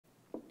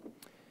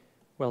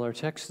Well, our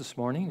text this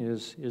morning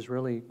is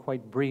really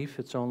quite brief.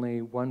 It's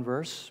only one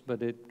verse,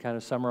 but it kind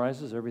of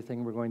summarizes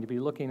everything we're going to be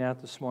looking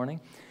at this morning.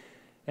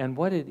 And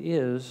what it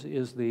is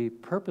the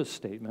purpose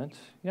statement.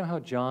 You know how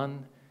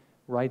John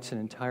writes an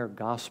entire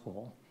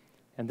gospel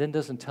and then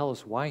doesn't tell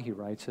us why he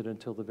writes it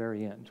until the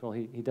very end? Well,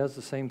 he does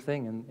the same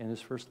thing in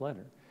his first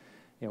letter.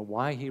 You know,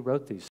 why he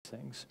wrote these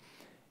things.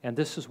 And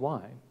this is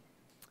why.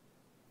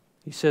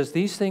 He says,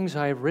 "These things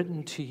I have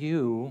written to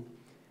you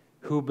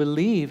who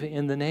believe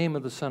in the name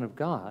of the Son of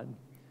God,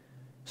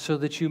 so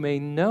that you may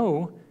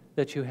know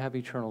that you have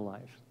eternal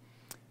life."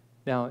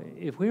 Now,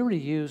 if we were to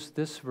use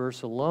this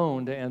verse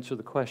alone to answer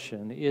the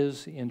question,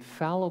 is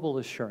infallible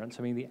assurance,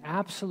 I mean the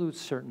absolute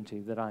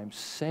certainty that I'm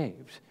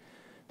saved,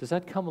 does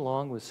that come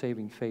along with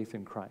saving faith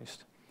in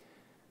Christ?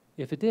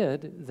 If it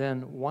did,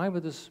 then why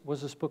was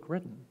this book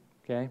written?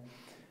 Okay,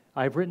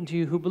 "I've written to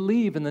you who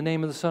believe in the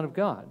name of the Son of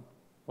God."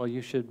 Well,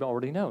 you should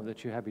already know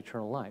that you have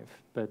eternal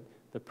life, but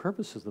the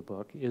purpose of the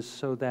book is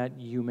so that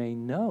you may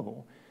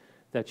know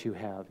that you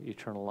have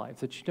eternal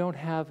life, that you don't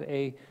have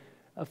a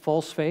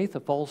false faith, a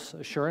false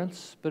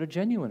assurance, but a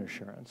genuine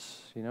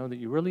assurance, you know, that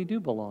you really do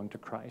belong to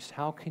Christ.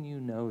 How can you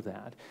know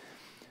that?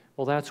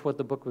 Well, that's what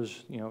the book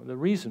was, you know, the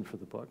reason for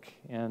the book,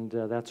 and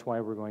that's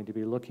why we're going to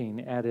be looking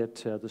at it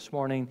this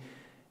morning.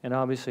 And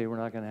obviously, we're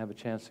not going to have a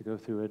chance to go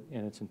through it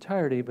in its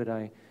entirety, but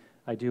I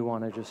do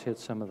want to just hit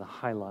some of the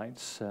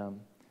highlights.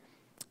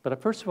 But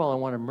first of all, I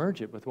want to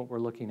merge it with what we're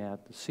looking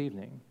at this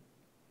evening.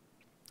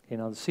 You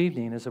know, this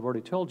evening, as I've already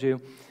told you,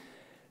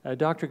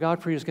 Dr.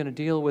 Godfrey is going to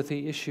deal with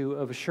the issue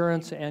of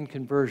assurance and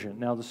conversion.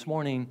 Now, this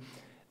morning,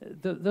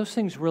 those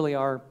things really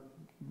are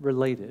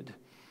related.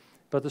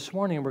 But this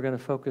morning, we're going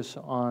to focus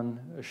on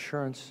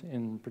assurance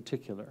in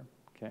particular,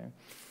 okay?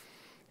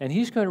 And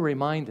he's going to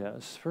remind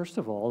us, first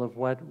of all, of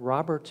what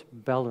Robert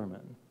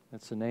Bellarmine,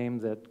 that's a name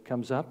that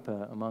comes up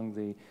among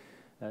the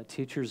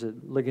teachers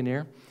at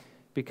Ligonier,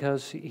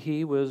 because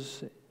he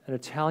was an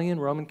Italian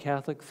Roman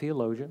Catholic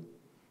theologian,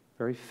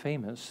 very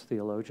famous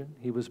theologian.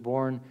 He was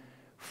born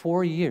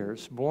 4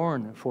 years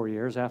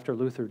after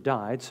Luther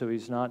died, so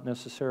he's not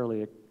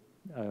necessarily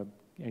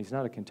he's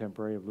not a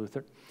contemporary of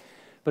Luther,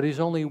 but he's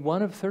only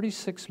one of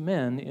 36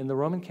 men in the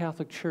Roman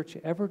Catholic Church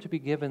ever to be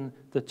given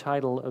the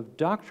title of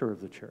Doctor of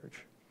the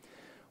Church.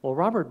 Well,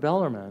 Robert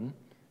Bellarmine,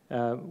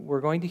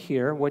 we're going to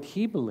hear what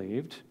he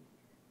believed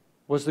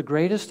was the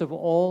greatest of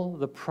all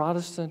the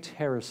Protestant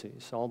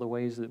heresies, all the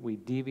ways that we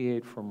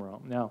deviate from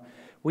Rome. Now,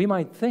 we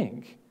might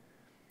think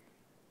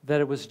that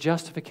it was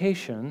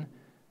justification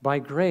by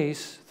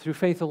grace through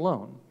faith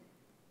alone.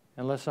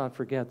 And let's not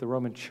forget, the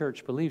Roman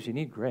Church believes you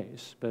need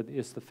grace, but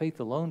it's the faith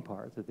alone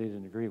part that they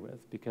didn't agree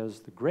with,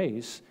 because the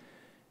grace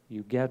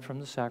you get from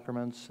the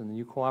sacraments, and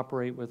you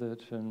cooperate with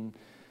it, and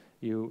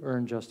you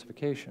earn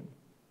justification.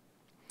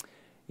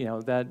 You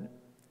know, that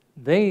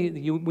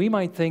we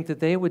might think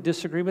that they would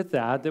disagree with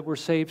that we're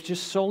saved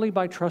just solely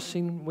by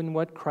trusting in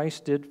what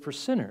Christ did for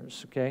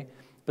sinners, okay?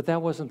 But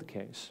that wasn't the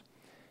case.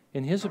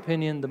 In his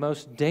opinion, the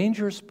most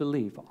dangerous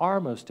belief, our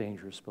most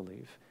dangerous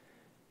belief,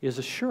 is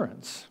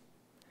assurance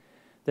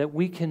that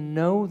we can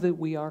know that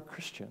we are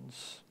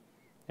Christians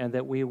and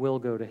that we will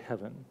go to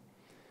heaven.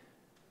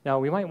 Now,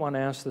 we might want to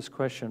ask this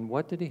question,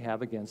 what did he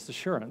have against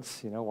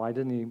assurance? You know, why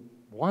didn't he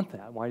want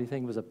that? Why do you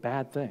think it was a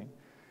bad thing?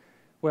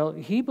 Well,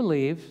 he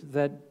believed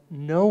that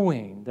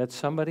knowing that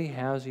somebody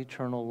has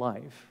eternal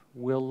life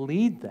will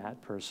lead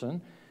that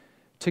person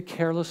to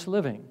careless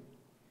living.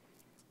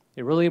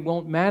 It really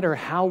won't matter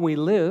how we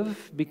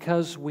live,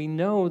 because we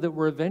know that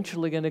we're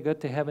eventually going to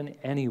get to heaven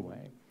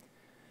anyway.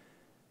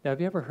 Now,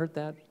 have you ever heard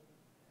that?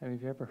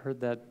 Have you ever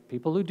heard that?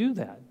 People who do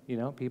that, you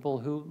know, people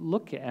who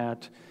look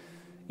at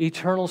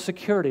eternal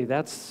security.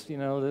 That's, you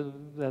know,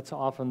 that's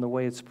often the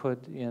way it's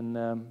put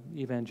in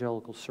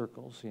evangelical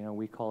circles. You know,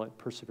 we call it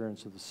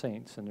perseverance of the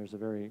saints, and there's a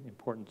very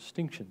important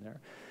distinction there.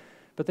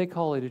 But they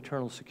call it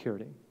eternal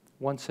security.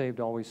 Once saved,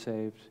 always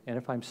saved. And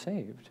if I'm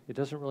saved, it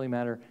doesn't really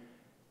matter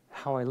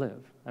how I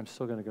live. I'm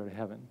still going to go to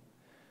heaven.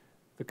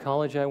 The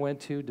college I went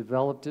to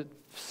developed it,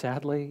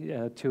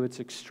 sadly, to its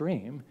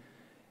extreme,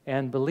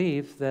 and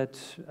believed that,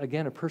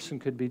 again, a person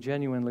could be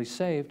genuinely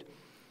saved,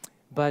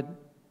 but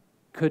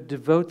could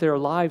devote their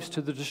lives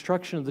to the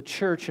destruction of the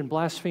church and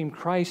blaspheme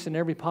Christ in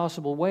every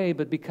possible way,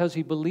 but because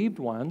he believed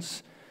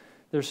once,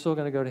 they're still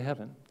going to go to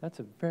heaven. That's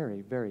a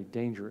very, very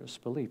dangerous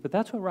belief. But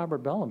that's what Robert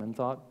Bellarmine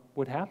thought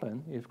would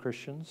happen if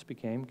Christians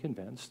became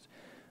convinced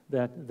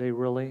that they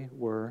really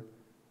were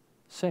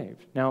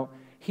saved. Now,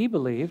 he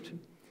believed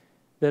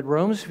that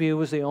Rome's view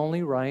was the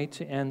only right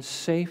and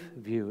safe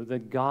view,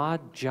 that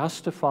God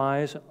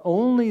justifies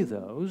only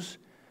those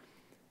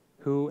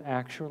who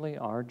actually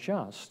are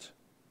just,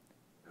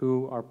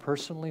 who are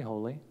personally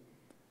holy,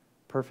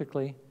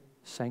 perfectly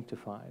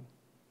sanctified.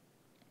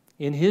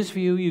 In his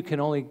view, you can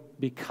only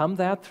become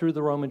that through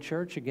the Roman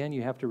Church. Again,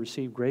 you have to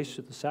receive grace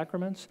through the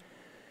sacraments.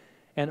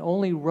 And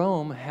only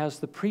Rome has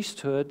the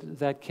priesthood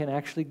that can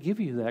actually give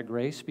you that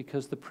grace,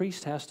 because the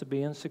priest has to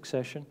be in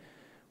succession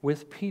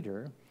with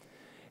Peter.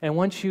 And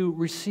once you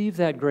receive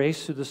that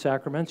grace through the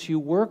sacraments, you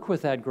work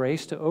with that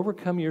grace to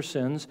overcome your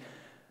sins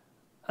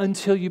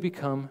until you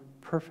become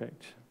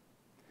perfect.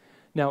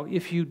 Now,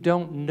 if you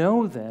don't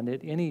know then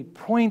at any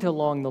point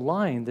along the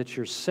line that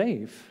you're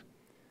safe,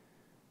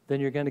 then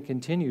you're going to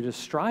continue to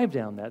strive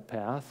down that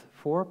path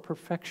for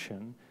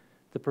perfection,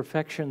 the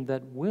perfection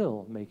that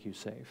will make you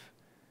safe,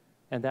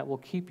 and that will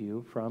keep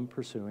you from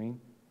pursuing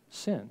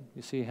sin.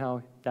 You see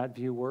how that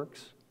view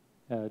works?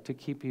 To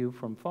keep you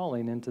from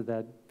falling into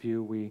that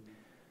view we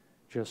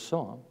just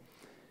saw.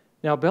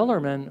 Now,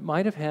 Bellarmine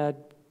might have had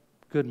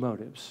good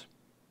motives.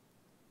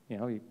 You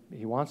know,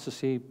 he wants to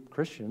see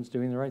Christians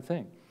doing the right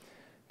thing.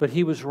 But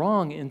he was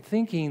wrong in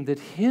thinking that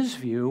his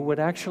view would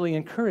actually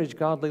encourage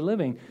godly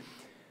living.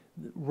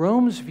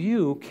 Rome's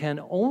view can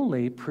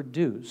only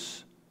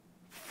produce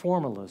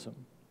formalism,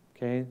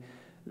 okay?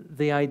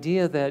 The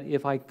idea that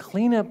if I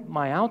clean up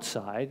my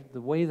outside,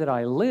 the way that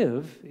I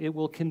live, it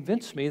will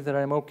convince me that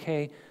I'm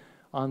okay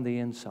on the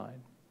inside.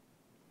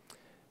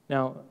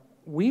 Now,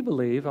 we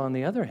believe, on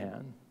the other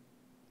hand,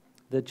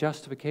 that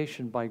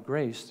justification by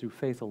grace through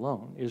faith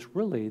alone is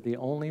really the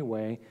only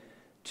way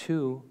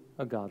to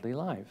a godly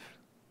life.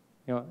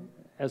 You know,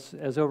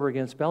 as over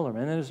against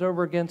Bellarmine, and as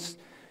over against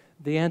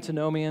the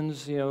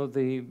antinomians, you know,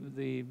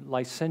 the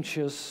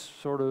licentious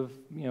sort of,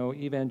 you know,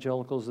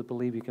 evangelicals that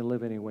believe you can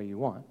live any way you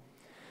want.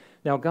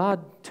 Now,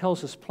 God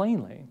tells us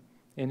plainly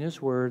in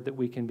His Word that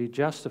we can be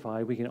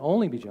justified. We can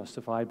only be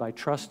justified by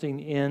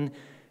trusting in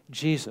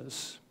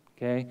Jesus,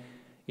 okay,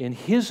 in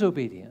His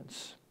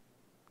obedience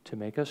to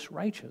make us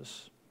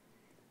righteous,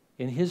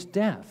 in His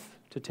death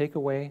to take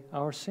away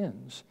our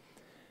sins.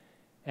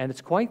 And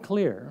it's quite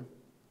clear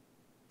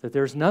that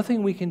there's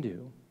nothing we can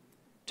do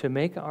to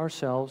make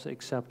ourselves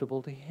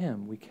acceptable to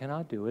Him. We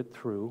cannot do it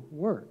through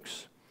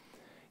works.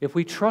 If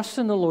we trust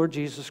in the Lord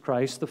Jesus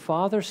Christ, the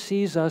Father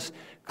sees us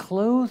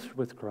clothed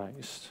with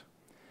Christ,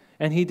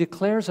 and He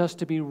declares us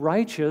to be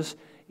righteous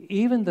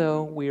even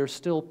though we are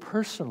still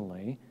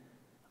personally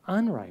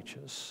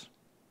unrighteous.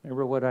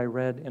 Remember what I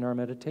read in our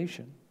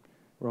meditation,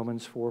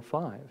 Romans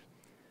 4:5.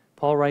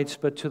 Paul writes,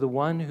 "But to the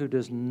one who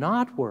does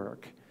not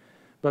work,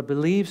 but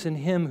believes in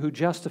Him who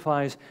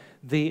justifies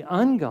the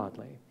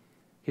ungodly,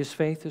 his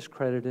faith is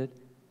credited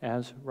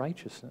as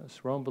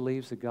righteousness." Rome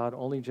believes that God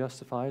only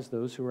justifies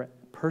those who are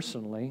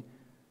personally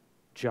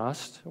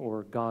just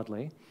or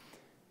godly.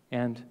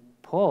 And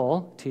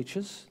Paul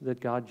teaches that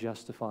God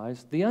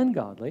justifies the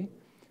ungodly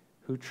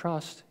who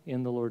trust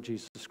in the Lord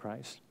Jesus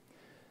Christ.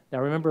 Now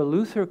remember,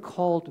 Luther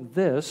called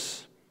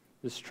this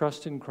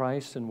trust in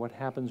Christ and what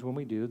happens when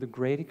we do, the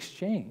great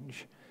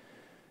exchange.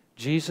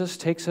 Jesus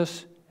takes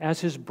us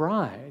as His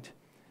bride,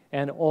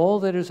 and all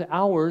that is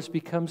ours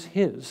becomes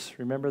His.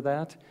 Remember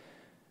that?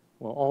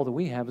 Well, all that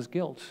we have is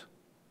guilt,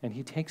 and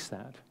He takes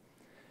that.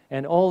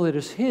 And all that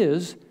is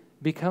His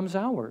becomes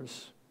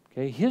ours,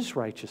 okay? His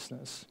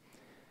righteousness,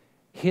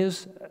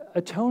 His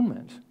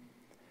atonement,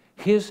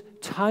 His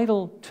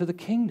title to the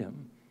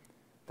kingdom,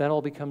 that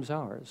all becomes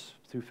ours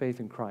through faith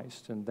in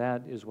Christ, and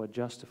that is what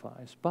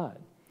justifies. But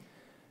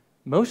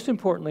most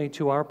importantly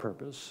to our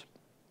purpose,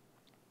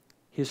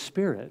 His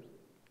Spirit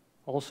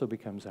also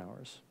becomes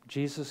ours.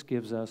 Jesus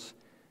gives us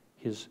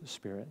His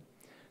Spirit.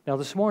 Now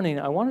this morning,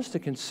 I want us to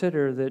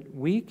consider that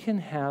we can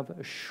have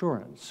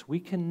assurance. We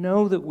can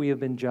know that we have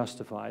been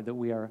justified, that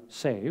we are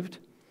saved,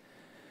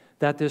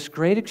 that this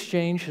great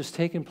exchange has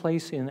taken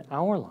place in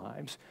our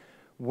lives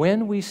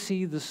when we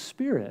see the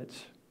Spirit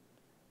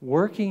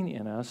working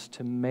in us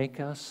to make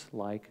us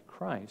like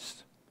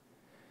Christ.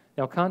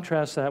 Now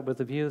contrast that with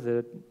the view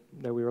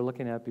that we were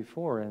looking at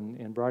before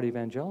in broad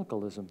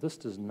evangelicalism. This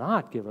does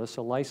not give us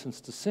a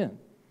license to sin,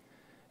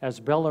 as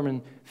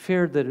Bellarmine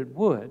feared that it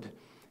would.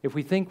 If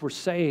we think we're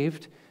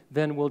saved,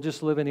 then we'll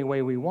just live any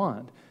way we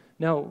want.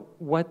 Now,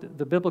 what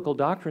the biblical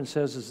doctrine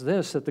says is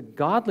this, that the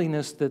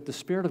godliness that the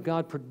Spirit of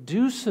God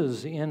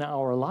produces in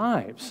our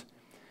lives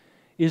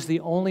is the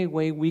only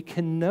way we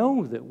can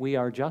know that we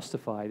are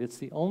justified. It's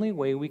the only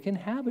way we can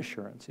have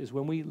assurance, is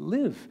when we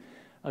live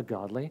a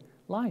godly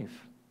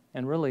life.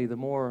 And really, the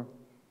more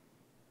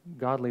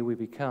godly we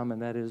become,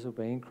 and that is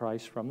obeying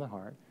Christ from the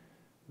heart,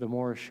 the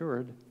more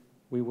assured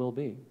we will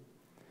be.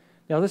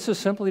 Now, this is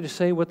simply to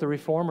say what the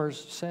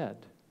Reformers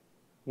said.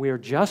 We are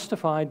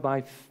justified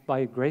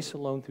by grace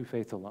alone through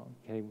faith alone.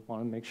 Okay, we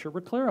want to make sure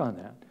we're clear on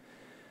that.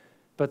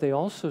 But they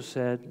also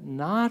said,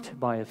 not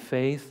by a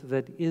faith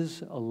that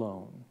is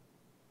alone.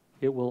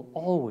 It will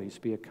always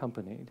be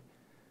accompanied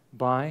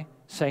by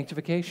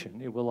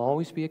sanctification. It will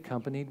always be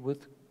accompanied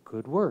with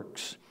good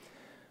works.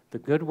 The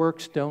good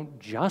works don't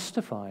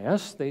justify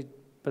us,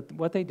 but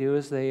what they do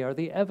is they are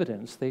the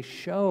evidence. They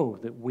show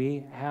that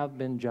we have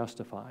been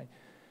justified,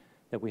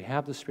 that we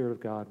have the Spirit of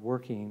God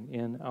working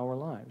in our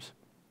lives.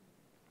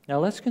 Now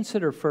let's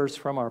consider first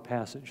from our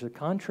passage that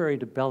contrary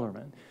to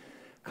Bellarmine,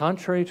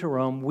 contrary to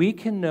Rome, we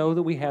can know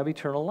that we have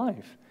eternal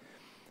life.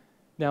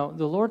 Now,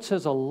 the Lord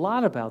says a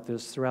lot about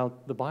this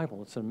throughout the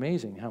Bible. It's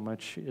amazing how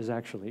much is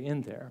actually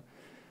in there.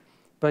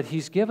 But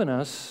He's given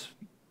us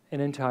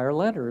an entire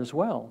letter as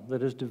well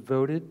that is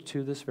devoted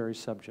to this very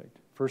subject,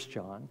 1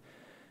 John.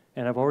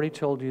 And I've already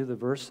told you the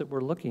verse that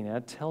we're looking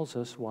at tells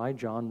us why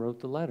John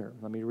wrote the letter.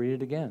 Let me read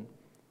it again.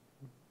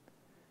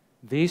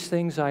 These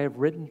things I have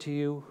written to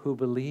you who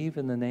believe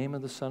in the name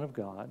of the Son of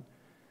God,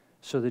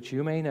 so that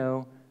you may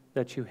know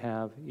that you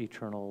have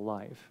eternal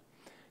life.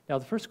 Now,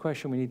 the first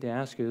question we need to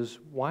ask is,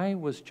 why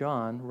was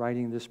John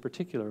writing this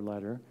particular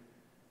letter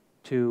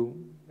to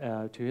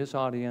his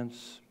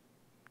audience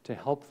to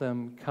help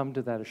them come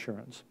to that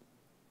assurance?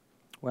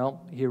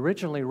 Well, he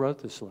originally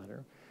wrote this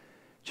letter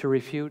to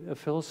refute a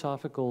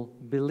philosophical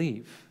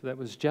belief that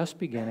was just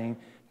beginning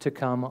to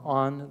come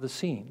on the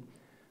scene,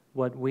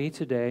 what we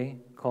today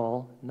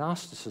call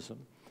Gnosticism.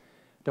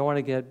 Don't want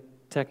to get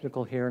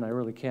technical here, and I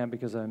really can't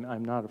because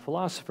I'm not a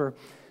philosopher,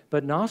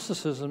 but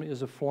Gnosticism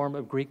is a form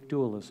of Greek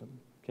dualism,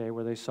 okay,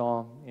 where they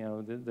saw,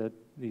 that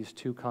these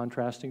two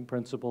contrasting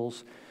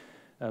principles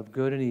of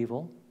good and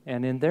evil,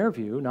 and in their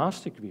view,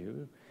 Gnostic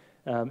view,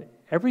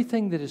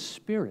 everything that is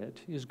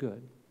spirit is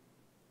good.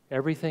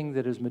 Everything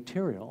that is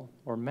material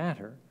or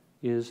matter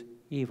is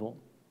evil.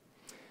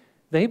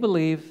 They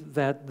believe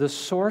that the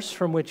source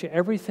from which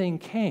everything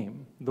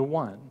came, the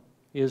one,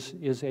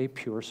 is a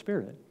pure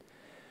spirit.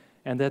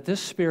 And that this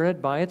spirit,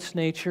 by its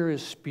nature,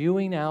 is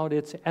spewing out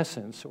its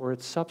essence or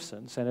its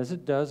substance. And as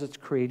it does, it's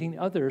creating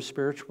other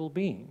spiritual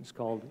beings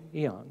called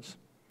eons.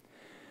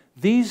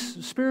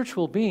 These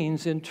spiritual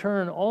beings, in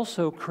turn,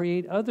 also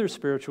create other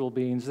spiritual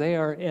beings. They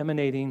are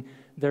emanating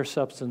their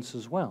substance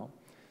as well.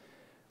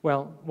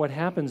 Well, what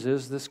happens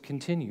is this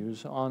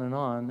continues on and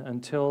on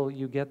until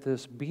you get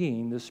this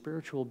being, this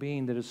spiritual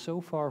being that is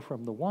so far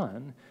from the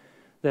one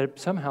that it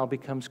somehow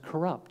becomes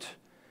corrupt.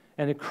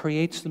 And it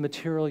creates the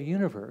material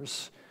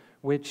universe,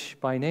 which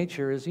by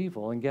nature is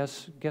evil. And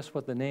guess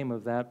what the name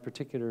of that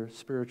particular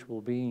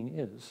spiritual being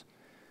is?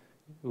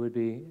 It would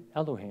be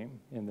Elohim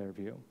in their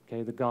view,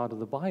 okay, the God of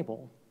the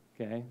Bible.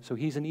 Okay, so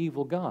he's an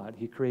evil God.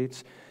 He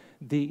creates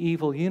the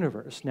evil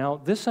universe. Now,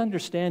 this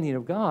understanding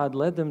of God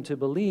led them to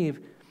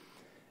believe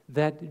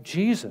that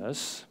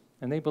Jesus,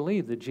 and they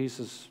believed that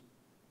Jesus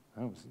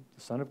was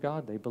the Son of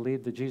God. They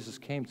believed that Jesus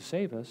came to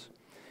save us.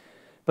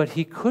 But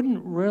he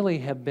couldn't really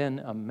have been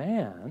a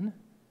man,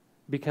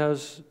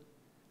 because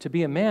to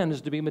be a man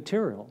is to be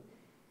material.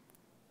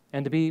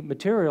 And to be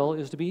material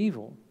is to be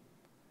evil.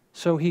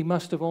 So he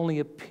must have only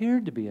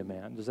appeared to be a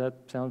man. Does that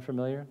sound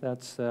familiar?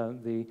 That's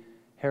the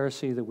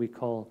heresy that we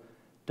call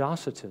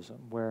Docetism,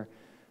 where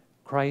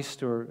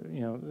Christ, or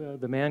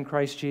the man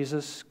Christ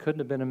Jesus, couldn't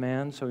have been a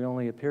man, so he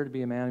only appeared to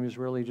be a man. He was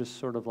really just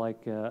sort of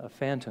like a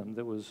phantom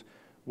that was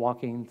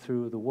walking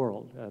through the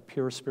world, a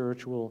pure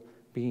spiritual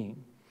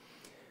being.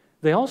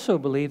 They also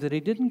believe that he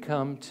didn't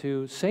come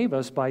to save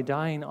us by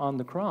dying on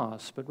the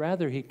cross, but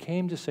rather he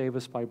came to save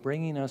us by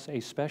bringing us a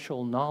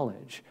special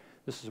knowledge.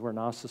 This is where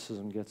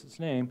Gnosticism gets its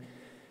name,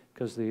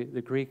 because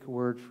the Greek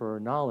word for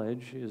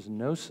knowledge is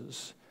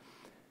gnosis.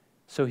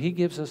 So he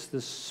gives us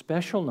this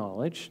special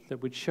knowledge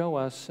that would show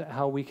us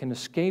how we can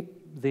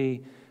escape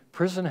the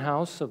prison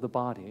house of the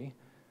body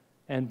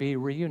and be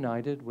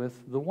reunited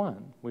with the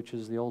one, which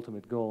is the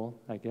ultimate goal,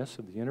 I guess,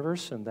 of the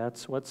universe, and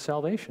that's what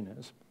salvation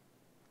is.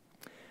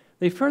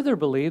 They further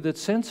believe that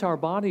since our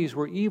bodies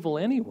were evil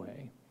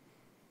anyway,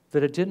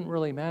 that it didn't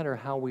really matter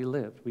how we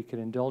lived. We could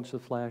indulge the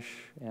flesh,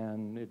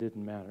 and it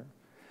didn't matter.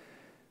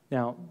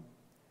 Now,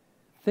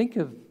 think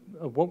of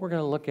what we're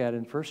going to look at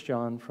in 1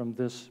 John from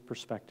this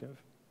perspective.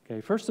 Okay,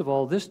 first of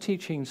all, this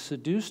teaching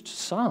seduced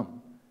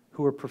some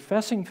who were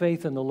professing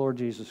faith in the Lord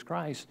Jesus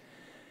Christ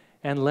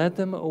and led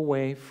them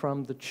away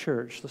from the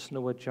church. Listen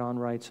to what John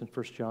writes in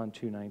 1 John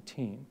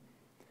 2:19.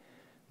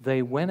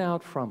 They went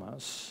out from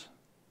us,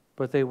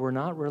 but they were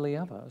not really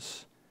of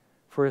us.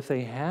 For if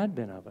they had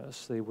been of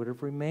us, they would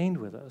have remained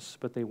with us.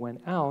 But they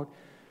went out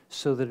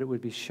so that it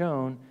would be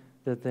shown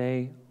that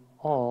they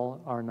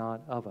all are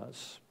not of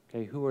us.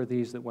 Okay, who are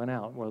these that went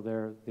out? Well,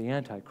 they're the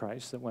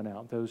Antichrist that went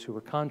out, those who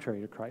were contrary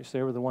to Christ.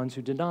 They were the ones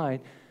who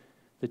denied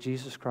that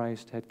Jesus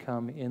Christ had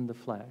come in the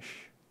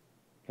flesh.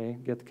 Okay,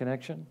 get the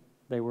connection?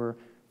 They were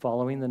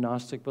following the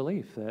Gnostic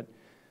belief that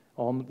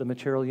all the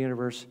material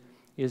universe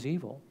is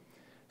evil.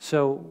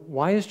 So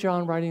why is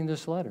John writing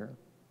this letter?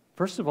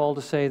 First of all,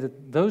 to say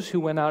that those who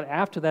went out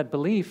after that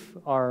belief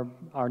are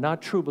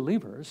not true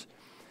believers,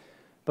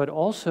 but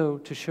also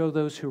to show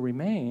those who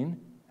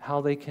remain how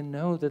they can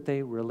know that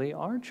they really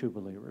are true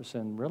believers.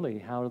 And really,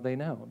 how do they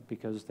know?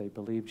 Because they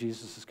believe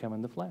Jesus has come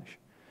in the flesh.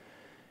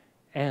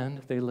 And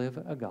they live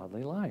a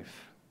godly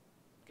life.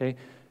 Okay?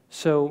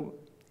 So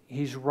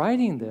he's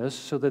writing this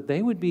so that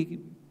they would be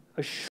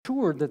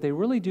assured that they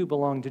really do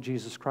belong to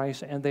Jesus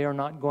Christ, and they are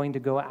not going to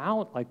go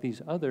out like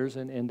these others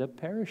and end up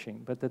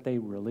perishing, but that they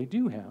really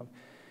do have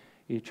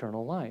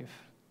eternal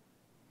life.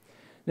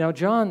 Now,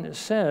 John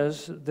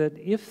says that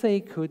if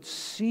they could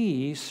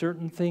see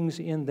certain things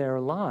in their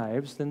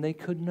lives, then they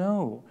could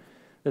know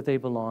that they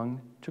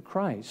belong to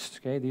Christ.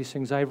 Okay, these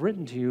things I've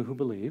written to you who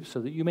believe,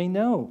 so that you may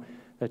know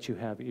that you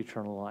have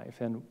eternal life.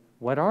 And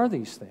what are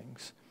these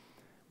things?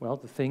 Well,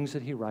 the things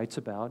that he writes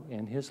about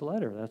in his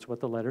letter. That's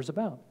what the letter's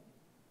about.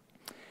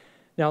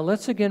 Now,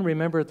 let's again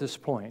remember at this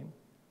point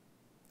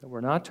that we're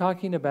not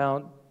talking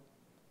about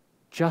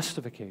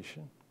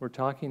justification. We're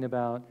talking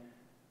about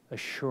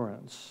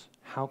assurance.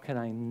 How can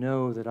I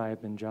know that I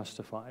have been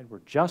justified? We're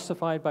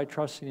justified by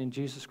trusting in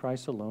Jesus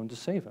Christ alone to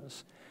save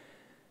us.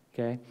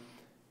 Okay?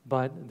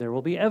 But there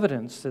will be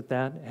evidence that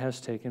that has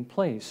taken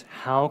place.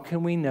 How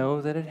can we know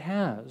that it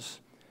has?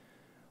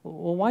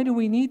 Well, why do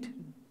we need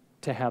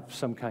to have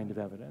some kind of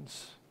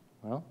evidence?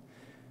 Well,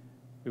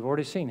 we've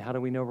already seen, how do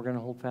we know we're going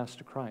to hold fast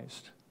to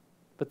Christ?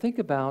 But think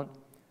about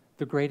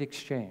the great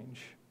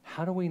exchange.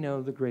 How do we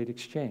know the great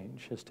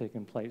exchange has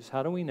taken place?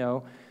 How do we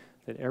know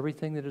that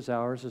everything that is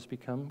ours has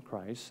become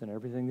Christ's and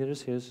everything that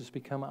is His has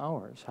become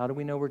ours? How do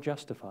we know we're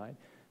justified?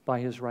 By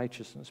His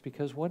righteousness.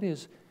 Because what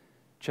is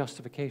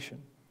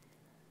justification?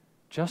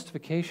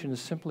 Justification is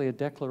simply a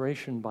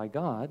declaration by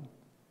God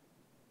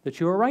that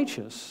you are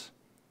righteous.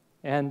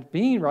 And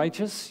being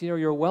righteous,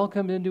 you're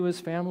welcomed into His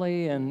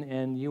family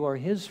and you are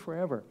His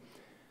forever.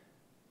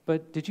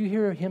 But did you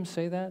hear Him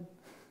say that?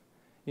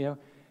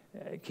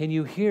 Can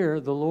you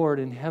hear the Lord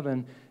in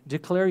heaven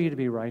declare you to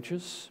be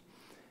righteous?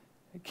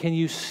 Can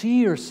you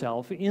see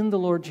yourself in the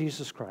Lord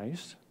Jesus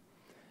Christ?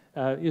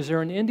 Is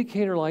there an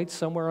indicator light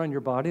somewhere on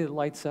your body that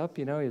lights up?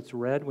 It's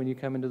red when you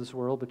come into this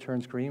world, but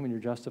turns green when you're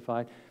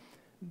justified.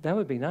 That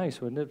would be nice,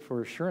 wouldn't it,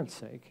 for assurance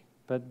sake?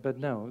 But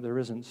no, there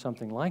isn't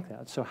something like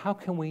that. So how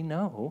can we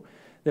know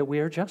that we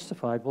are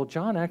justified? Well,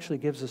 John actually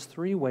gives us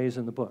 3 ways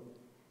in the book.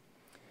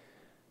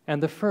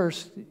 And the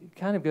first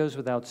kind of goes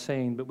without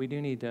saying, but we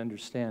do need to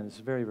understand it's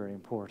very, very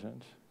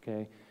important.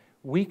 Okay?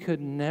 We could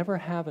never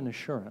have an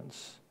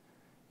assurance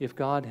if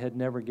God had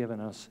never given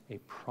us a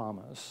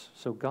promise.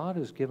 So God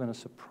has given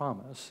us a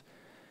promise,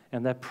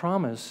 and that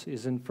promise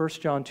is in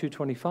 1 John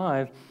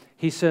 2:25.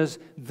 He says,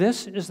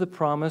 "This is the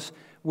promise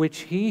which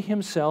He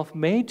Himself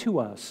made to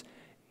us,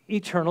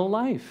 eternal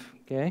life."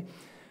 Okay?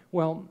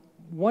 Well,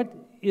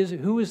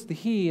 who is the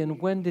He,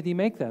 and when did He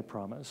make that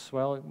promise?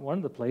 Well, one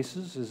of the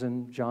places is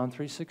in John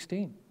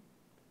 3:16.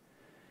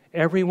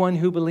 Everyone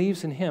who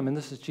believes in Him, and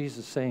this is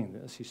Jesus saying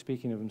this, He's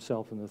speaking of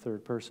Himself in the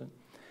third person.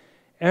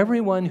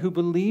 Everyone who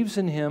believes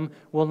in Him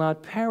will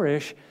not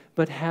perish,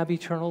 but have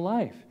eternal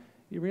life.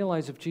 You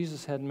realize if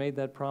Jesus hadn't made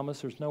that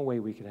promise, there's no way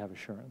we could have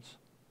assurance.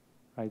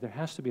 Right? There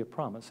has to be a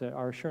promise.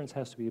 Our assurance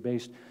has to be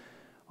based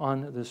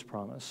on this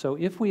promise. So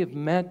if we have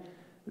met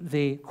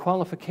the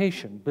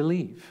qualification,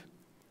 believe,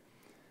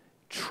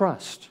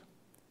 trust,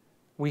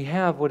 we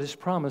have what is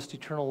promised,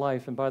 eternal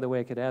life. And by the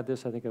way, I could add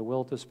this, I think I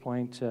will at this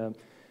point.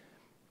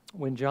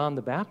 When John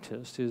the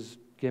Baptist is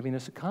giving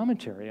us a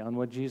commentary on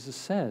what Jesus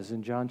says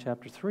in John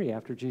chapter 3,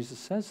 after Jesus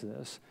says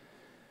this,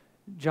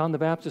 John the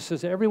Baptist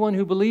says, everyone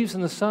who believes in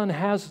the Son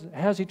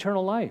has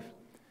eternal life,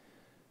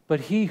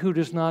 but he who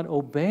does not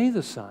obey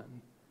the Son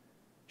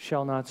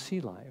shall not see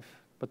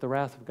life, but the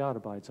wrath of God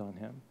abides on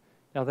him.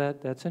 Now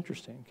that's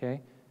interesting,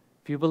 okay?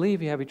 If you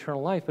believe, you have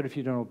eternal life, but if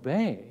you don't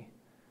obey,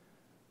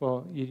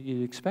 well,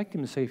 you'd expect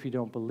him to say, if you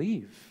don't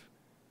believe,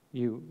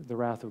 the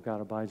wrath of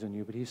God abides on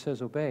you, but he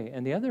says obey.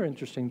 And the other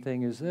interesting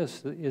thing is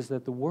this, is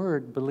that the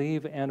word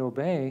believe and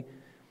obey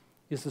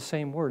is the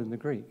same word in the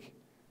Greek,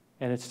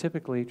 and it's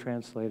typically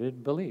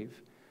translated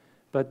believe.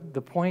 But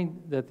the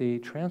point that the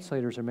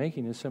translators are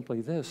making is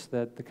simply this,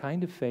 that the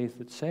kind of faith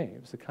that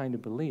saves, the kind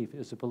of belief,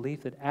 is a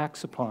belief that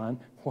acts upon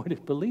what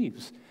it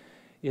believes.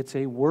 It's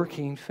a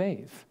working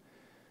faith.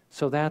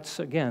 So that's,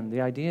 again, the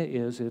idea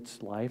is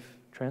it's life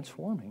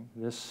transforming,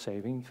 this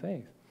saving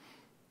faith.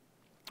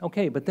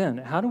 Okay, but then,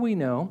 how do we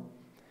know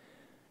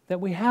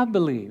that we have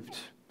believed,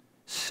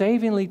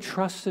 savingly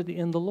trusted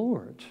in the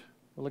Lord?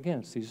 Well, again,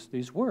 it's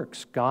these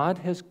works. God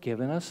has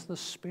given us the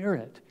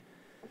Spirit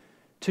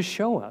to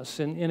show us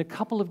in a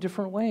couple of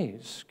different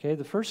ways. Okay,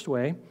 the first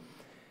way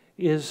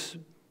is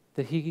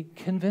that He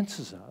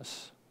convinces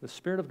us. The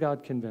Spirit of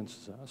God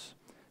convinces us.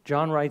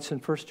 John writes in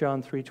 1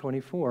 John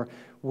 3:24,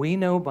 "We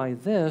know by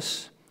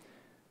this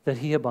that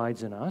He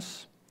abides in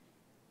us,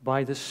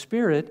 by the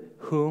Spirit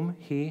whom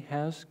He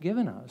has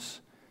given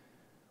us."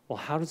 Well,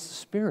 how does the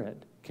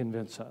Spirit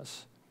convince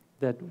us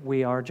that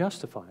we are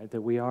justified,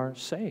 that we are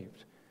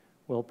saved?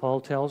 Well, Paul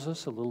tells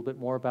us a little bit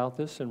more about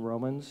this in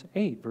Romans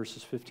 8,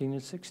 verses 15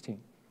 and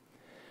 16.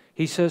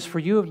 He says, "For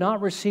you have not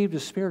received a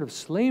spirit of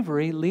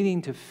slavery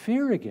leading to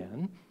fear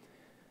again,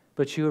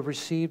 but you have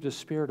received a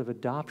spirit of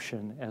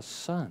adoption as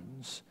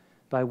sons,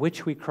 by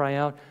which we cry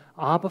out,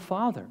 'Abba,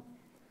 Father.'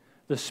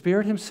 The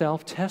Spirit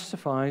Himself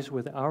testifies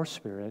with our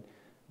spirit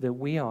that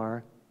we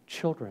are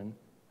children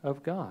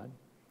of God."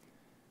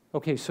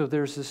 Okay, so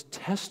there's this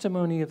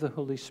testimony of the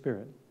Holy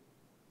Spirit.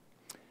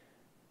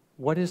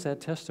 What is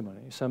that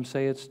testimony? Some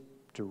say it's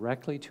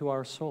directly to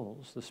our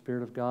souls. The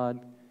Spirit of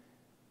God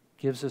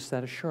gives us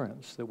that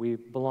assurance that we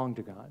belong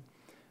to God.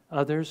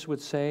 Others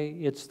would say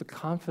it's the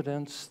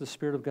confidence the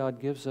Spirit of God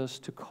gives us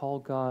to call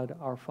God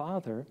our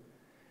Father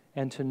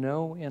and to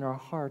know in our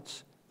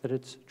hearts that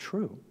it's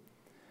true.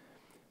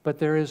 But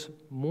there is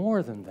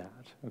more than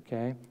that,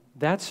 okay?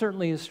 That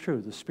certainly is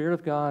true. The Spirit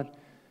of God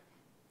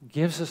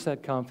gives us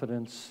that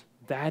confidence.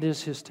 That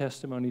is His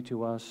testimony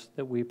to us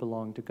that we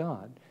belong to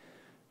God.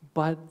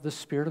 But the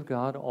Spirit of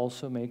God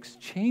also makes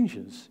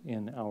changes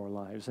in our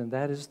lives, and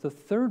that is the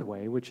third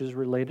way, which is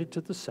related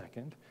to the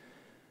second.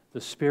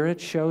 The Spirit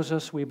shows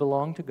us we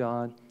belong to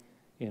God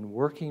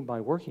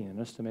by working in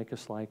us to make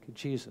us like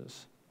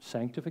Jesus.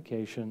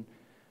 Sanctification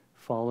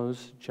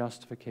follows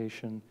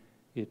justification.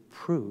 It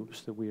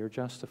proves that we are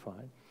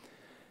justified.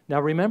 Now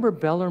remember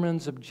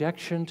Bellarmine's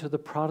objection to the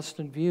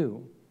Protestant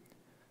view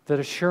that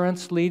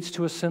assurance leads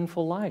to a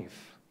sinful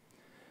life.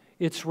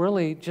 It's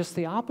really just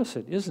the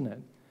opposite, isn't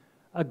it?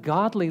 A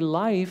godly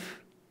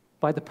life,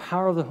 by the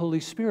power of the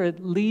Holy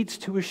Spirit, leads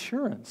to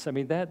assurance. I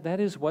mean, that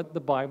is what the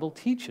Bible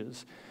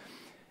teaches.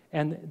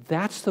 And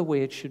that's the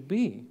way it should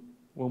be.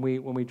 When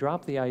we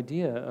drop the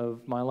idea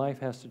of my life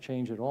has to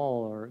change at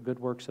all or good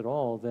works at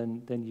all,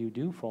 then you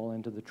do fall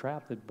into the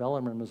trap that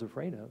Bellarmine was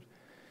afraid of.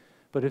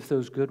 But if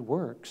those good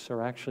works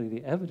are actually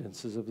the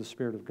evidences of the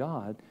Spirit of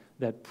God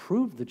that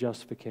prove the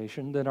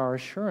justification, then our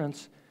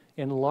assurance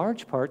in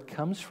large part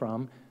comes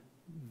from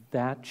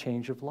that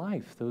change of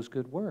life, those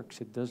good works.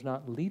 It does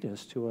not lead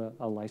us to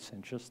a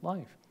licentious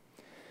life.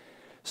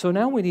 So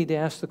now we need to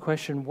ask the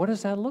question, what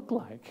does that look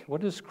like?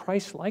 What is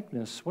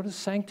Christ-likeness? What is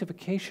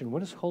sanctification? What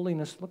does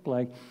holiness look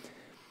like?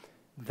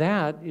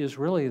 That is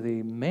really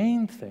the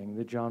main thing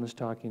that John is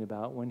talking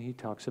about when he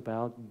talks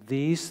about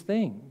these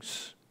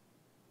things.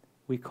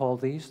 We call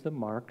these the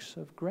marks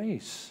of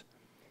grace,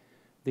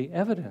 the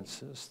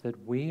evidences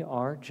that we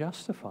are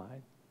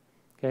justified.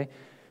 Okay?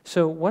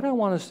 So what I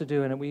want us to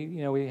do, and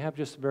we have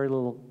just very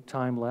little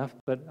time left,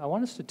 but I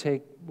want us to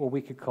take what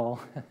we could call,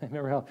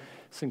 remember how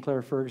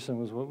Sinclair Ferguson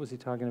what was he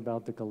talking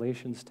about, the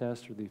Galatians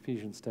test or the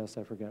Ephesians test,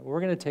 I forget. We're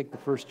going to take the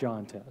 1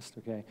 John test,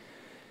 okay?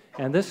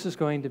 And this is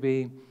going to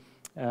be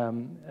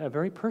a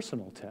very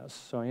personal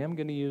test. So I am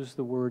going to use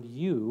the word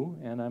you,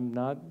 and I'm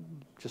not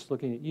just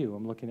looking at you,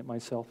 I'm looking at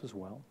myself as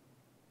well.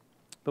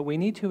 But we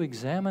need to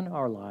examine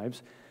our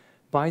lives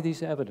by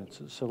these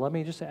evidences. So let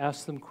me just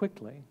ask them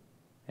quickly.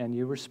 And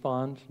you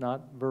respond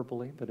not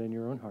verbally, but in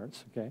your own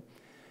hearts, okay?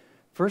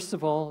 First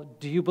of all,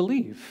 do you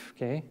believe,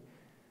 okay?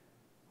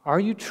 Are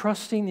you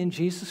trusting in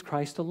Jesus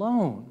Christ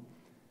alone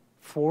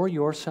for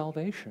your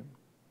salvation?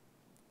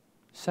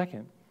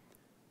 Second,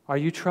 are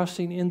you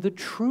trusting in the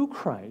true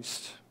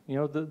Christ,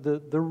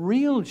 the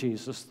real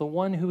Jesus, the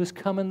one who has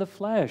come in the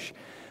flesh,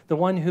 the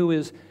one who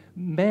is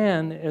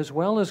man as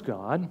well as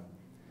God?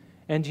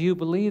 And do you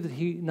believe that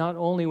he not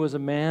only was a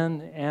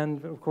man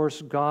and, of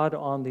course, God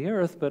on the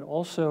earth, but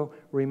also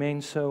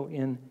remained so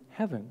in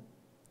heaven?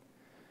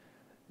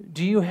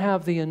 Do you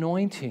have the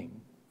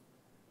anointing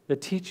that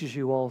teaches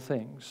you all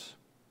things?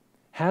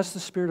 Has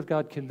the Spirit of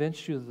God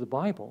convinced you that the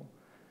Bible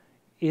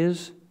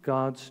is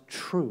God's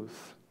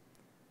truth?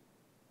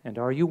 And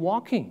are you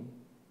walking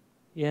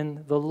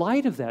in the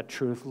light of that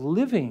truth,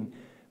 living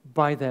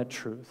by that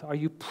truth? Are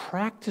you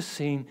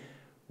practicing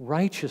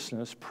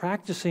righteousness,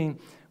 practicing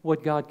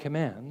what God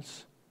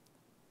commands,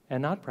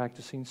 and not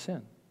practicing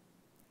sin?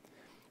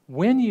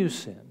 When you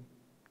sin,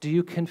 do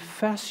you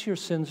confess your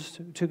sins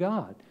to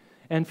God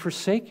and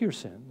forsake your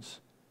sins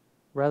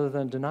rather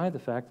than deny the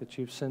fact that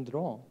you've sinned at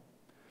all?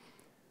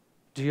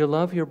 Do you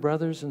love your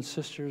brothers and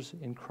sisters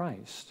in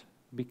Christ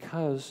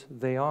because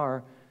they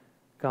are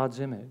God's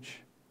image?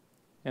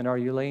 And are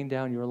you laying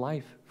down your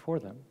life for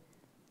them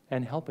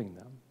and helping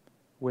them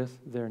with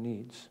their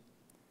needs?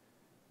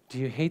 Do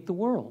you hate the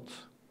world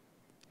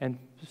and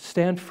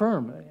stand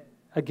firm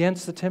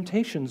against the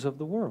temptations of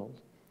the world?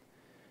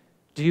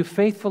 Do you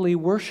faithfully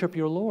worship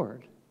your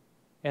Lord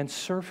and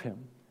serve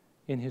Him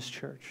in His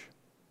church?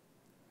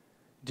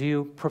 Do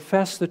you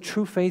profess the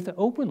true faith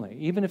openly,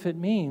 even if it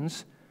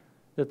means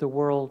that the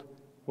world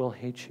will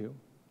hate you?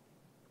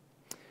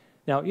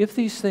 Now, if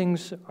these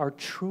things are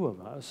true of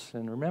us,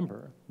 and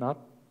remember, not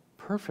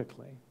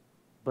perfectly,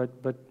 but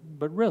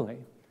really,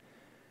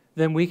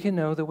 then we can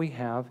know that we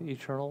have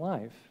eternal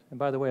life. And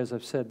by the way, as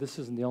I've said, this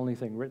isn't the only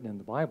thing written in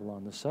the Bible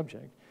on this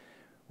subject.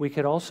 We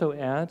could also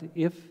add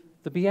if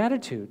the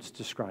Beatitudes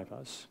describe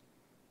us,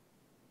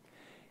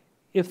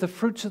 if the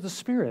fruits of the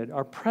Spirit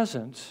are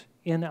present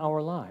in our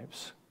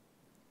lives,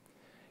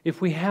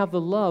 if we have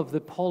the love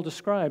that Paul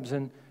describes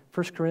in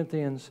 1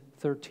 Corinthians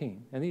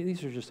 13. And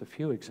these are just a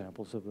few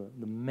examples of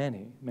the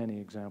many, many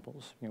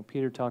examples.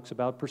 Peter talks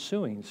about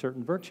pursuing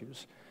certain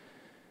virtues.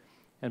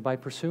 And by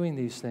pursuing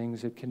these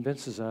things, it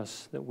convinces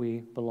us that we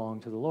belong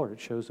to the Lord. It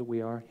shows that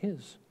we are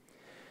His.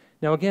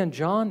 Now again,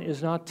 John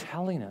is not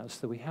telling us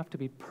that we have to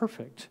be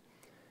perfect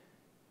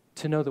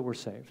to know that we're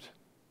saved.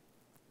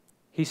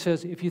 He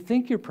says, if you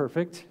think you're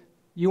perfect,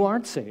 you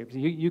aren't saved.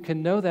 You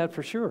can know that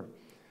for sure.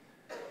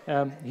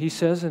 He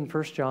says in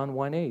 1 John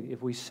 1:8,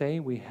 if we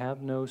say we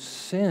have no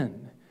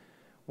sin,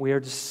 we are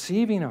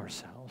deceiving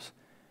ourselves,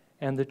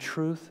 and the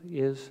truth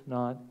is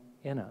not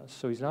in us.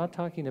 So he's not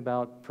talking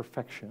about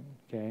perfection,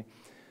 okay?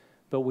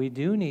 But we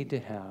do need to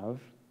have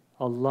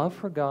a love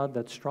for God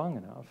that's strong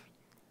enough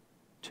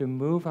to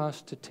move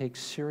us to take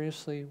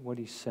seriously what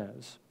He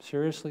says,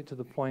 seriously to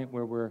the point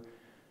where we're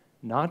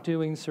not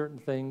doing certain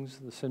things,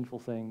 the sinful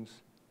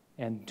things,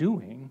 and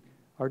doing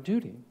our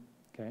duty,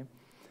 okay?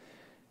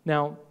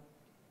 Now,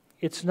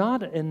 it's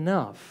not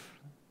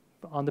enough,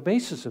 on the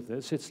basis of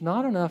this, it's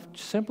not enough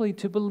simply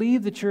to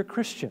believe that you're a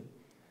Christian,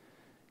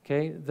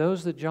 okay?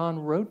 Those that John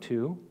wrote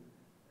to,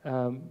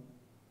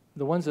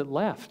 the ones that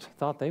left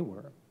thought they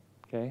were,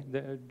 Okay?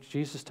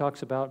 Jesus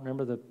talks about,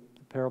 remember the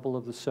parable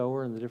of the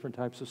sower and the different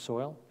types of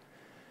soil?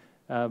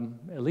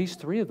 At least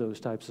 3 of those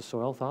types of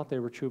soil thought they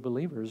were true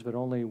believers, but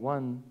only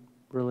one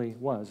really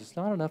was. It's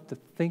not enough to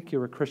think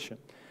you're a Christian.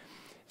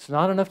 It's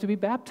not enough to be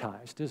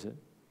baptized, is it?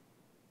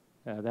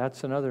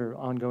 That's another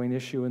ongoing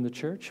issue in the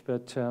church,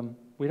 but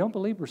we don't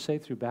believe we're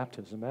saved through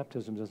baptism.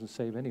 Baptism doesn't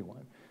save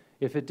anyone.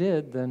 If it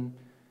did, then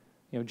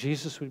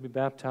Jesus would be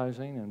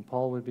baptizing and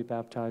Paul would be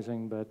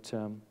baptizing, but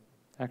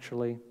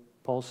actually,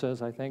 Paul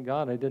says, I thank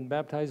God I didn't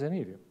baptize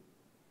any of you,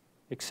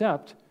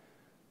 except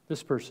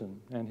this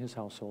person and his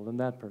household and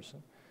that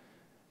person.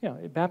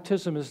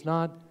 Baptism is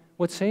not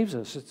what saves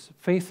us. It's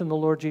faith in the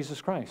Lord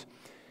Jesus Christ.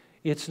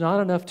 It's not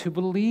enough to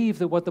believe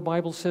that what the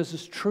Bible says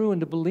is true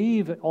and to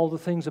believe all the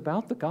things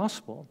about the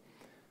gospel.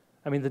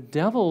 I mean, the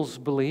devils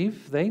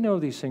believe, they know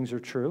these things are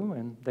true,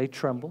 and they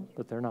tremble,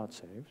 but they're not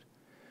saved.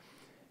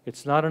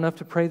 It's not enough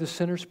to pray the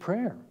sinner's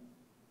prayer.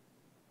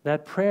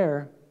 That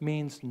prayer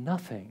means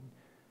nothing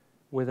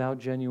without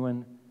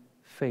genuine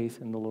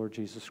faith in the Lord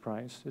Jesus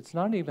Christ. It's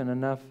not even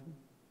enough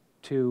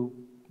to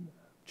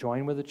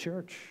join with a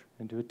church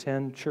and to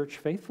attend church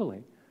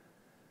faithfully.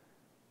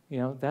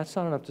 That's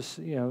not enough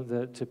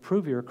to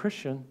prove you're a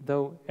Christian,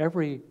 though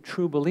every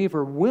true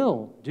believer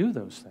will do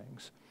those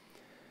things.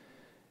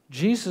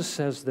 Jesus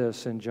says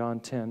this in John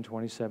 10,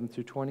 27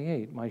 through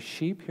 28, my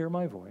sheep hear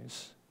my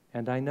voice,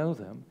 and I know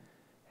them,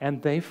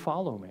 and they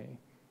follow me,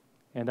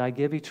 and I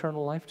give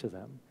eternal life to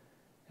them,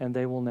 and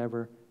they will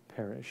never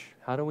perish.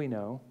 How do we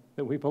know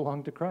that we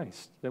belong to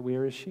Christ, that we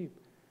are his sheep?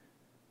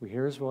 We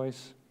hear his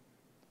voice,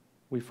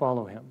 we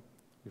follow him.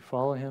 We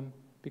follow him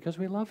because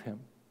we love him.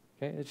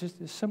 Okay? It's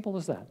just as simple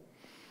as that.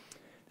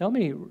 Now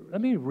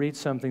let me read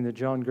something that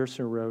John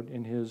Gerstner wrote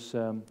in his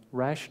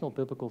Rational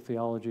Biblical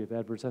Theology of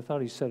Edwards. I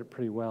thought he said it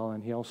pretty well,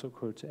 and he also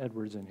quotes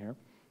Edwards in here.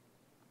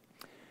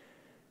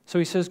 So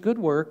he says, good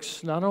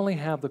works not only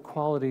have the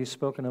qualities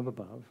spoken of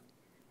above,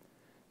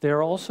 they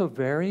are also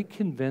very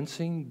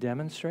convincing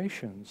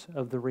demonstrations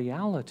of the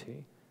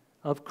reality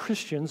of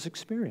Christians'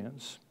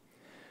 experience.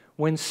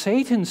 When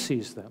Satan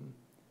sees them,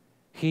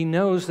 he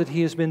knows that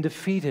he has been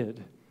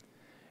defeated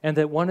and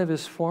that one of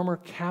his former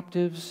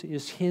captives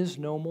is his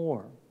no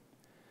more.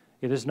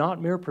 It is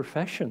not mere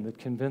profession that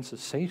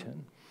convinces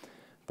Satan,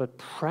 but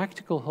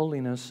practical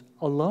holiness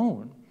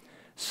alone.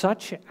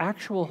 Such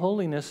actual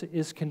holiness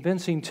is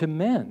convincing to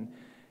men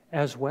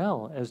as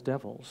well as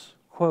devils.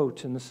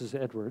 Quote, and this is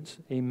Edwards,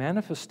 a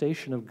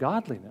manifestation of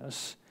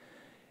godliness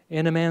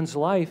in a man's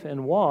life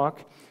and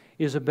walk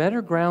is a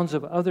better grounds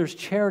of others'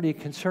 charity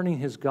concerning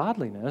his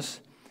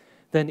godliness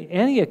than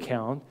any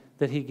account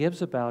that he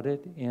gives about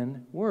it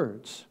in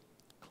words.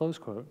 Close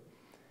quote.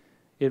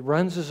 It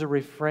runs as a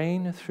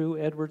refrain through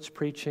Edwards'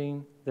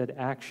 preaching that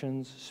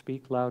actions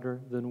speak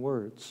louder than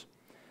words.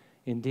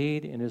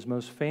 Indeed, in his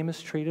most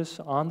famous treatise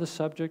on the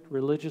subject,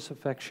 Religious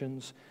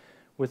Affections,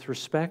 with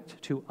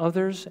respect to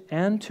others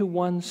and to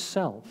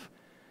oneself,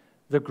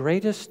 the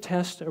greatest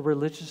test of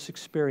religious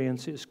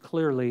experience is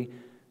clearly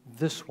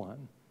this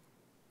one,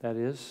 that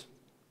is,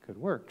 good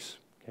works,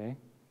 okay,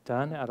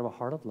 done out of a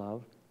heart of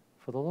love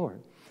for the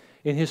Lord.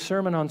 In his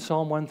sermon on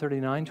Psalm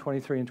 139,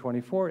 23 and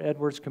 24,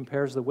 Edwards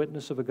compares the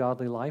witness of a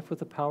godly life with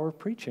the power of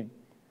preaching.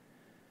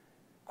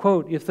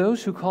 Quote, if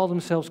those who call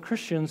themselves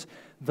Christians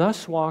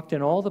thus walked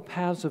in all the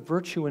paths of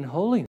virtue and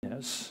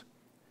holiness,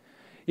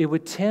 it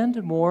would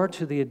tend more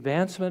to the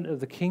advancement of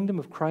the kingdom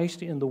of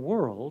Christ in the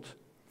world,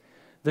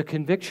 the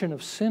conviction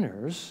of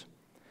sinners,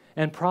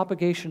 and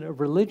propagation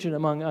of religion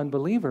among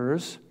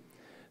unbelievers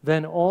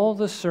than all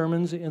the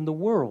sermons in the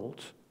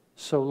world,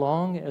 so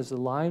long as the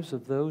lives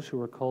of those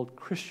who are called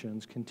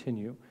Christians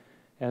continue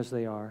as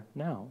they are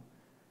now.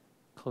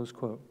 Close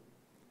quote.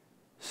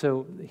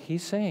 So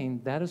he's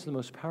saying that is the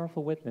most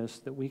powerful witness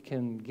that we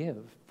can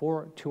give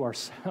to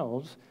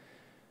ourselves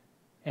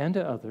and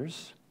to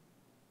others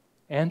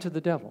and to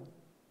the devil.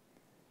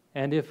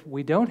 And if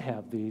we don't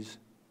have these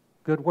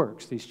good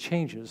works, these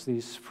changes,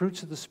 these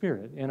fruits of the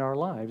Spirit in our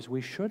lives,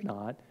 we should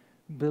not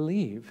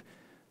believe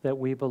that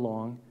we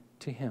belong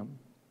to him.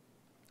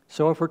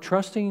 So if we're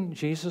trusting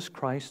Jesus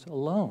Christ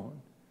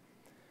alone,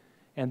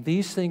 and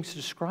these things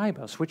describe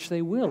us, which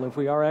they will if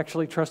we are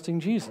actually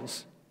trusting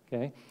Jesus,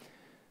 okay,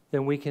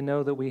 then we can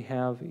know that we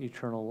have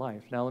eternal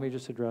life. Now let me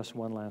just address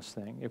one last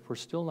thing. If we're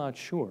still not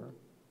sure,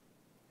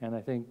 and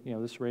I think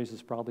this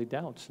raises probably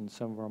doubts in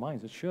some of our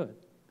minds, it should,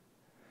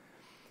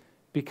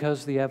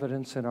 because the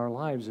evidence in our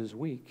lives is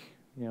weak.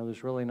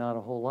 There's really not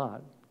a whole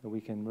lot that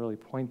we can really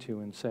point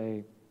to and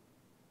say,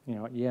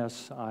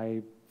 yes,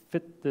 I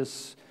fit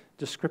this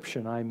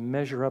description. I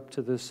measure up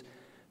to this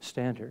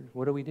standard.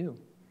 What do we do?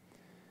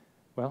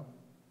 Well,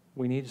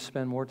 we need to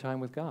spend more time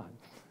with God.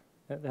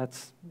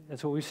 That's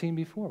what we've seen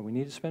before. We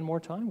need to spend more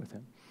time with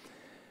him.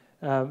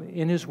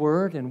 In his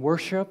word, in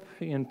worship,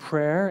 in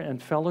prayer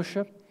and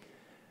fellowship,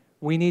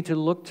 we need to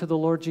look to the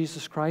Lord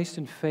Jesus Christ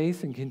in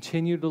faith and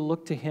continue to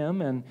look to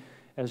him. And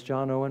as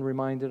John Owen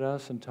reminded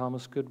us and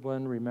Thomas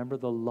Goodwin, remember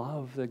the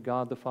love that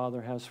God the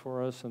Father has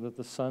for us and that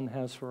the Son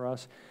has for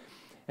us.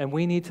 And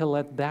we need to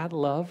let that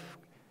love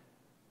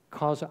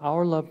cause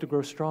our love to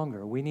grow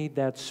stronger. We need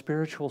that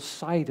spiritual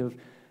sight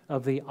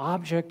of the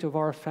object of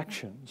our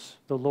affections,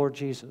 the Lord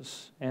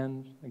Jesus,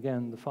 and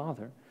again, the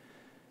Father,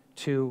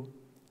 to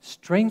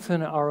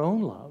strengthen our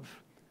own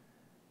love.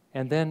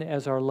 And then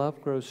as our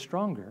love grows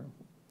stronger,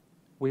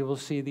 we will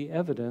see the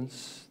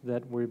evidence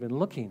that we've been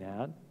looking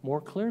at more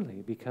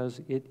clearly,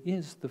 because it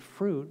is the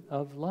fruit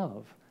of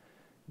love.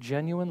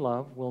 Genuine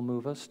love will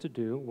move us to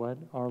do what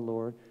our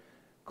Lord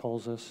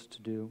calls us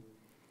to do.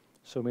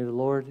 So may the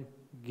Lord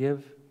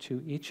give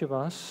to each of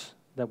us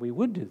that we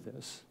would do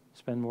this,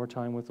 spend more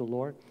time with the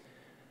Lord,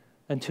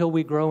 until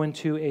we grow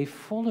into a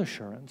full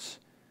assurance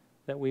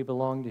that we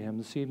belong to Him.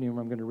 This evening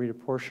I'm going to read a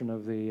portion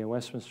of the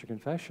Westminster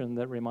Confession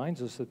that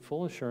reminds us that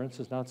full assurance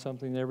is not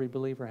something that every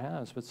believer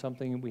has, but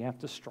something we have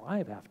to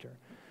strive after.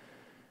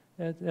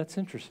 That's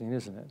interesting,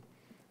 isn't it?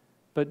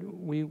 But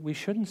we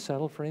shouldn't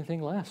settle for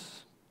anything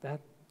less.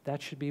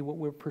 That should be what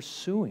we're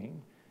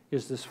pursuing,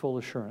 is this full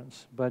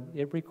assurance. But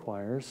it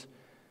requires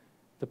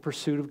the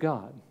pursuit of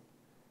God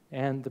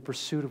and the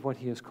pursuit of what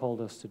He has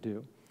called us to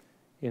do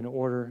in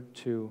order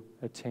to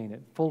attain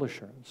it. Full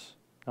assurance,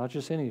 not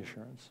just any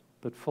assurance,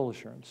 but full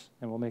assurance,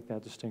 and we'll make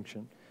that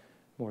distinction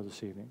more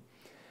this evening.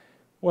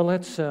 Well,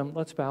 let's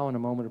bow in a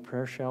moment of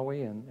prayer, shall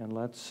we? And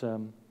let's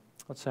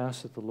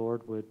ask that the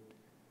Lord would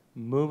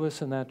move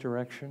us in that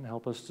direction,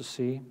 help us to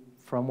see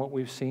from what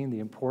we've seen the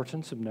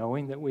importance of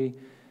knowing that we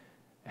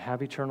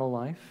have eternal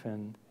life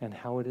and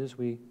how it is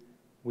we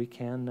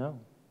can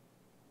know.